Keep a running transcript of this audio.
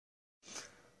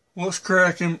What's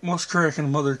cracking,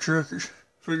 mother truckers?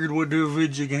 Figured we'd do a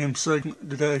video game segment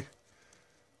today.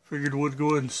 Figured we'd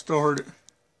go ahead and start it.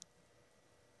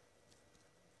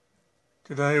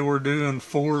 Today we're doing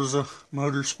Forza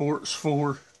Motorsports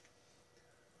 4.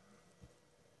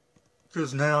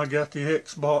 Because now I got the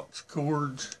Xbox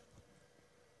cords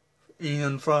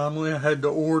in finally. I had to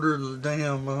order the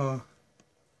damn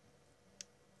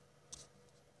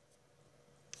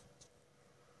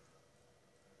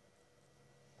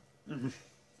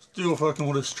still fucking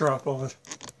with this tripod.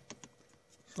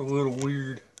 It's a little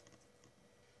weird.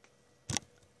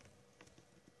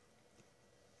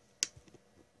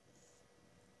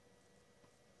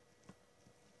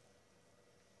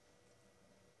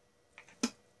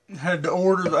 Had to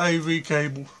order the AV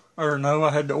cable. Or no,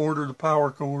 I had to order the power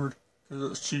cord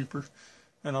because it's cheaper.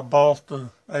 And I bought the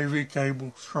AV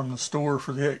cables from the store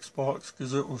for the Xbox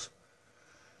because it was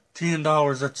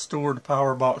 $10 at the store. The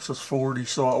power box was $40,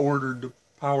 so I ordered the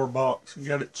power box and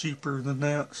got it cheaper than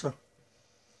that. So,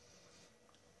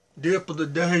 dip of the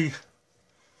day,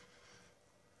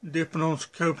 dipping on some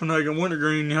Copenhagen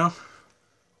wintergreen, y'all.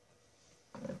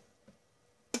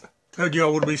 Told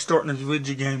y'all would be starting this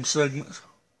video game segments,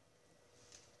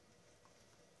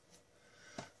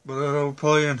 but we're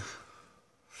playing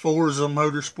Forza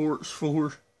Motorsports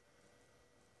 4.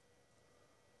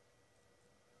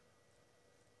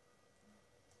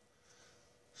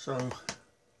 So,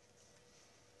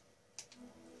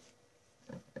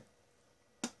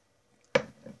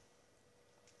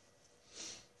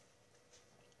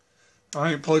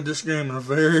 I ain't played this game in a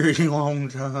very long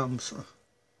time, so.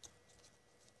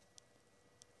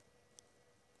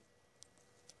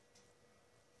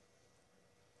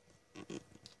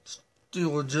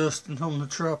 Still adjusting on the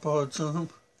tripod some.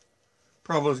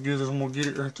 Probably as good as I'm gonna get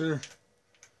it right there.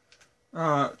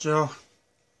 Alright, y'all.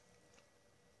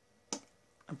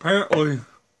 Apparently,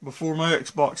 before my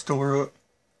Xbox tore up,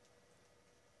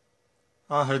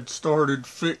 I had started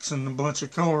fixing a bunch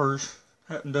of cars.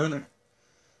 Hadn't done it.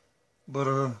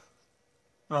 But,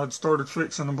 I'd started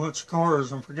fixing a bunch of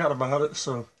cars and forgot about it,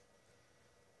 so.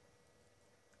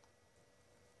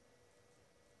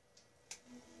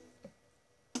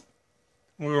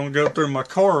 We're going to go through my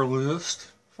car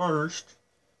list first.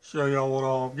 Show y'all what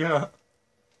all I've got.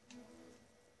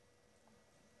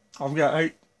 I've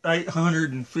got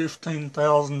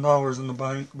 $815,000 in the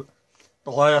bank, but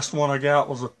the last one I got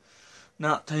was a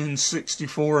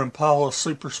 1964 Impala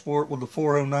Super Sport with a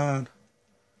 409.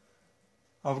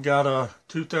 I've got a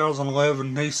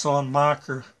 2011 Nissan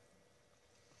Micra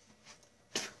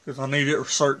because I need it for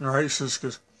certain races,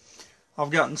 because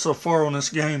I've gotten so far on this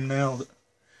game now that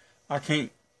I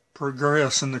can't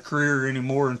progress in the career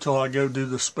anymore until I go do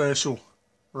the special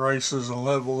races and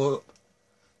level up.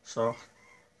 So,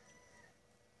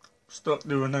 stuck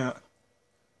doing that.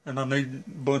 And I need a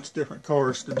bunch of different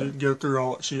cars to go through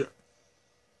all that shit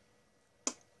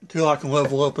until I can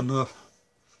level up enough.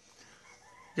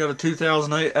 Got a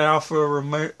 2008 Alfa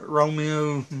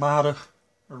Romeo Miata,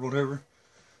 or whatever.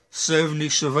 70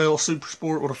 Chevelle Super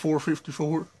Sport with a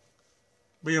 454.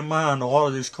 Bear in mind, a lot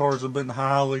of these cars have been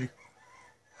highly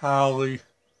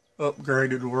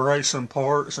upgraded with racing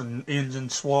parts and engine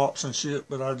swaps and shit,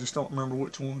 but I just don't remember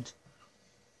which ones.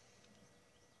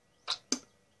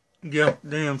 Got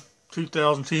damn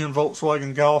 2010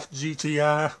 Volkswagen Golf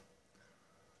GTI.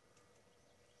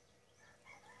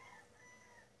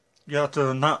 Got the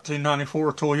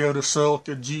 1994 Toyota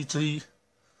Celica GT.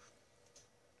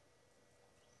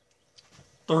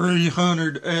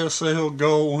 300 SL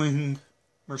Gullwing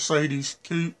Mercedes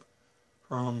Coupe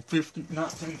from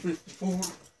 1954.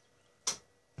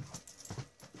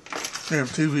 Damn,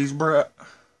 TV's bright.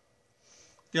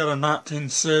 Got a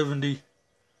 1970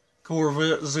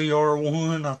 Corvette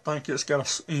ZR1. I think it's got an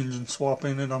engine swap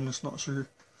in it. I'm just not sure.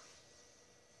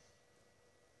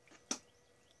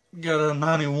 Got a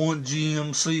 91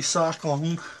 GMC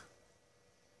Cyclone.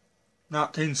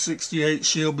 1968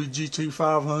 Shelby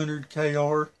GT500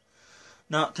 KR.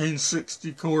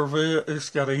 1960 Corvette. It's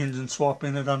got an engine swap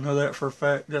in it. I know that for a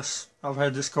fact. I've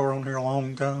had this car on here a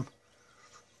long time.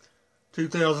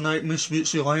 2008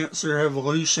 Mitsubishi Lancer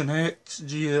Evolution X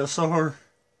GSR.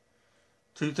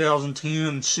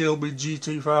 2010 Shelby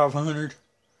GT500.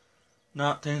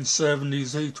 1970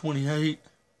 Z28.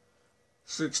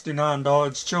 69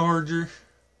 Dodge Charger.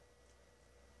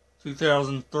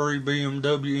 2003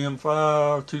 BMW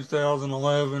M5,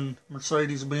 2011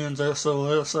 Mercedes-Benz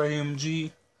SLS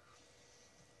AMG,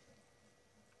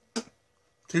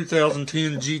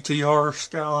 2010 GTR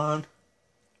Skyline,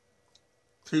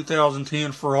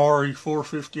 2010 Ferrari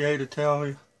 458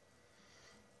 Italia,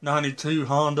 92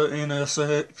 Honda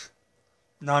NSX,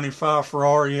 '95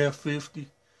 Ferrari F50,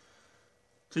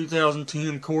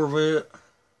 2010 Corvette,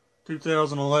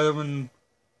 2011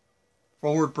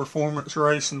 Ford Performance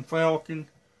Racing Falcon,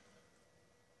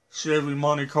 Chevy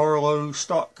Monte Carlo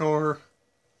stock car,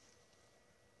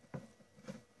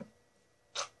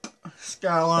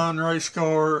 Skyline race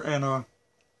car, and a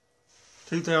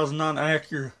 2009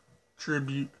 Acura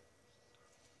Tribute.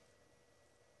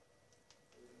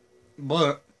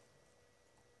 But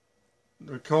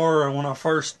the car, when I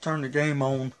first turned the game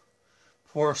on,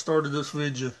 before I started this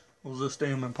video, was this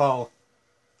damn Impala.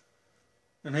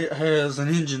 And it has an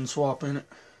engine swap in it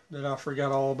that I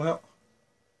forgot all about.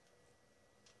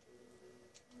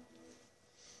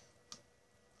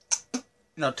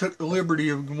 And I took the liberty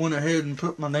of went ahead and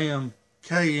put my damn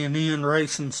K&N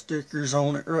racing stickers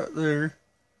on it right there.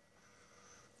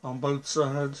 On both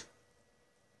sides.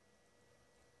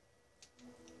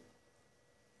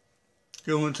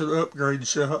 Go into the upgrade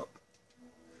shop.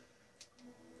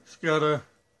 It's got a,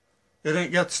 it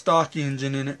ain't got the stock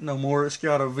engine in it no more. It's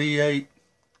got a V8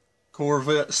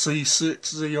 Corvette C6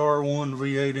 ZR1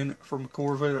 V8 in it from a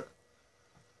Corvette.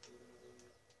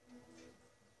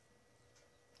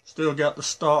 Still got the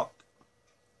stock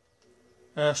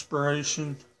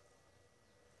aspiration.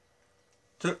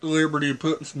 Took the liberty of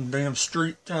putting some damn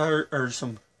street tire, or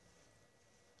some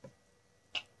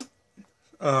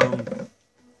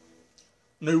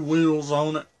new wheels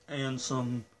on it, and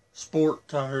some sport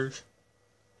tires.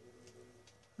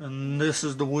 And this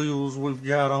is the wheels we've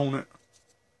got on it.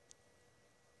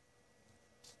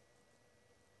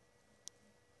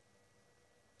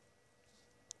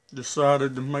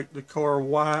 Decided to make the car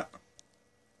white.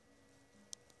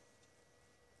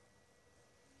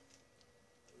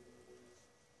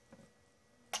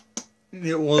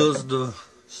 It was the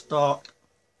stock,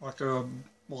 like a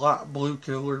light blue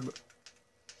color, but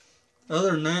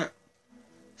other than that,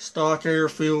 stock air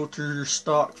filter,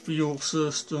 stock fuel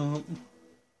system,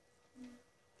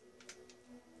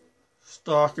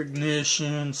 stock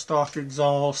ignition, stock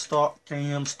exhaust, stock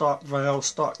cam, stock valve,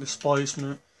 stock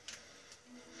displacement.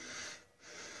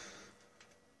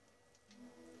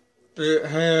 It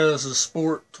has a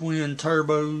sport twin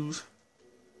turbos.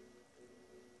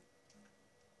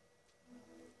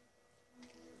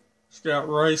 It's got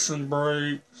racing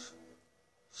brakes,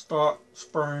 stock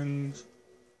springs,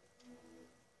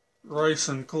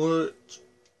 racing clutch,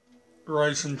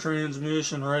 racing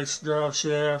transmission, race drive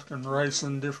shaft, and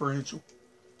racing differential.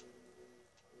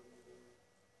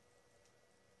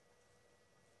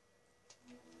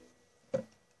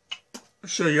 I'll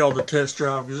show y'all the test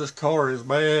drive because this car is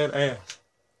badass.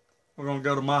 We're going to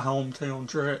go to my hometown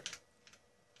track,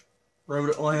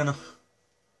 Road Atlanta.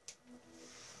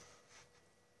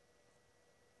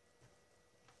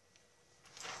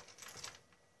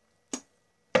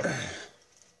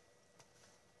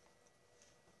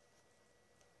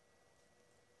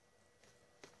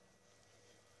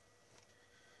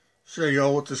 Show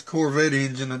y'all what this Corvette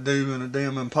engine will do in a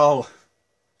damn Impala.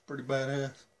 Pretty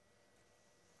badass.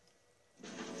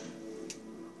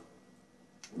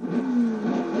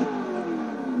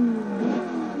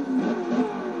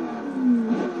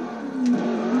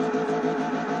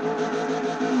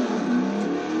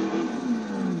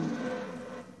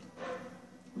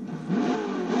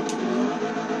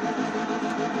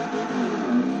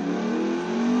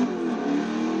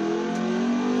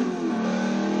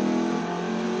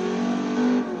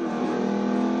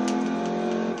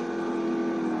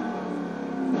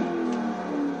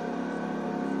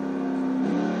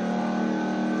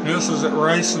 This is at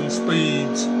racing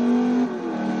speeds.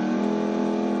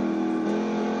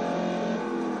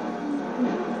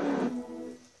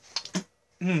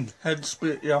 Had to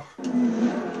spit, y'all.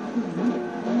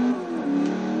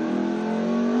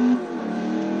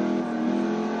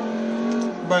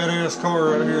 Badass car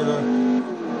right here, though.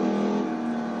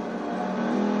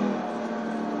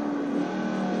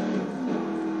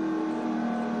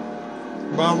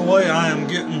 By the way, I am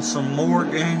getting some more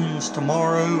games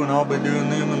tomorrow, and I'll be doing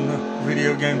them in the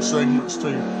video game segments too.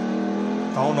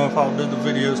 I don't know if I'll do the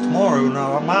videos tomorrow or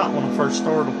not. I might when I first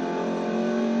start them.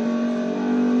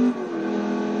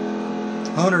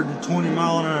 120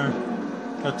 mile an hour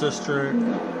at this track.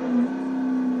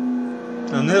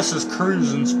 And this is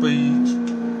cruising speeds.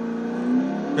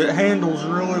 It handles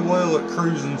really well at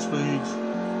cruising speeds.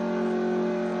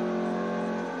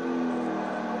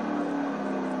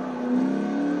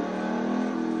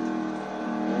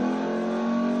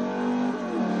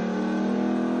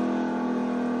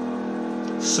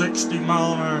 $60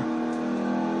 mile an hour.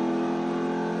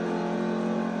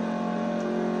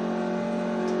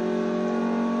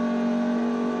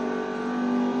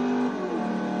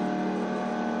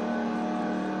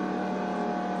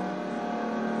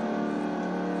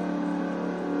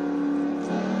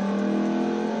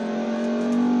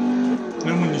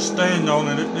 stand on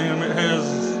it, it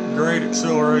has great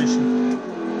acceleration.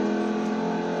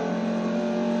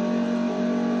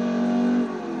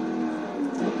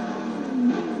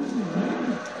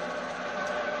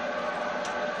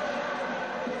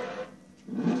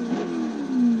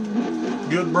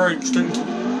 Good brakes too.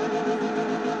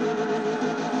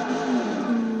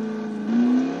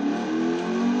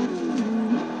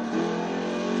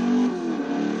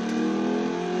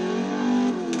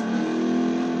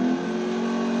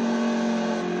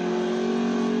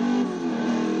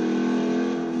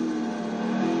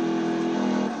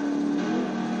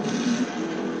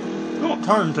 Don't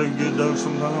turn too good though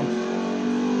sometimes.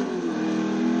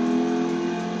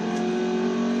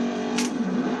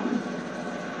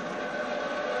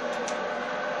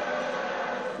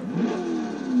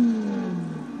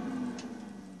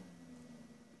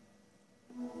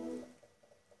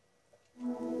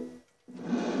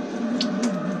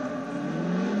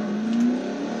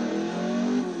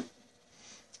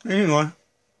 Anyway,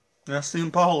 that's the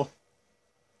Impala. If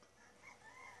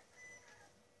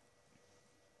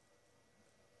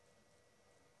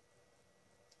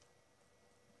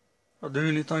I do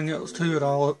anything else to it,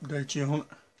 I'll update you on it.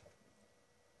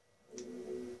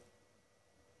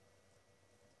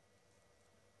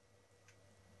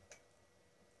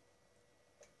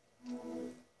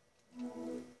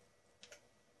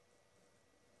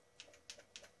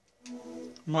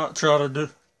 Might try to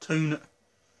tune it.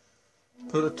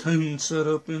 Put a tune set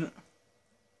up in it.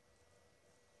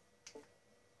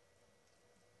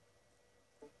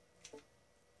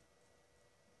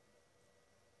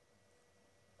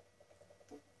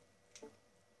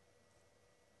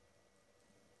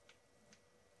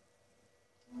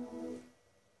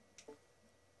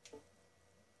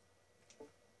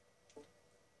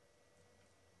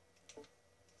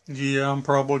 Yeah, I'm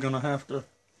probably going to have to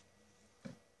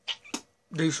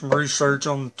do some research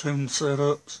on the tune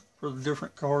setups for the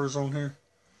different cars on here,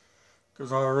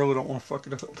 because I really don't want to fuck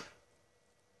it up.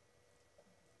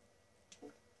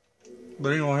 But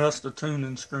anyway, that's the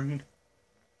tuning screen.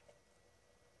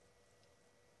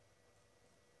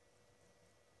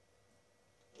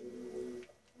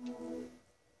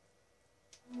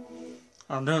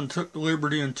 I done took the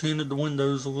liberty and tinted the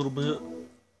windows a little bit.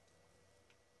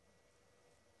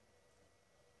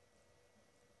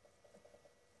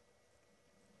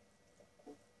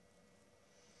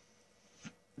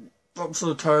 I'm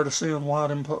so tired of seeing white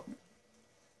Impalas.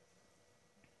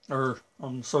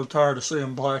 I'm so tired of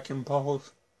seeing black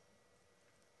Impalas.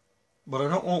 But I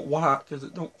don't want white because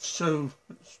it don't show.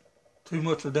 It's too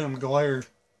much of them glare.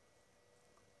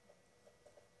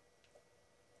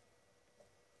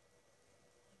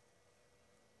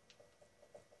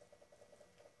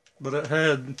 But it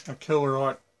had a color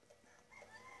like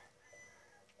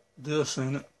this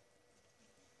in it.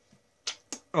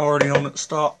 Already on its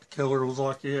stock, the color was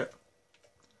like it.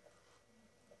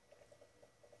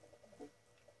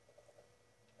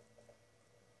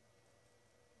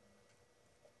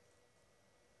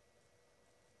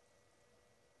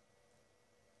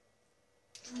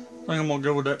 I think I'm gonna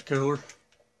go with that color.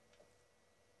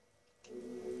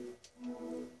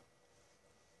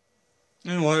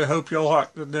 Anyway, I hope y'all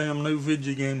like the damn new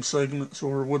video game segments,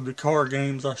 or with the car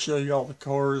games I show y'all the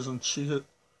cars and shit.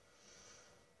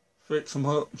 Fix them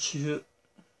up and shit.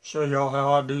 Show y'all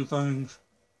how I do things.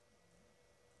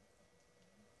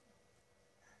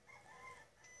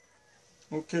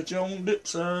 We'll catch y'all on the dip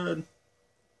side.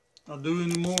 If I do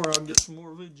any more, I'll get some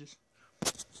more videos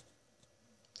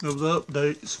of the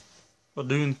updates. If I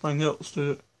do anything else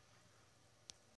to it.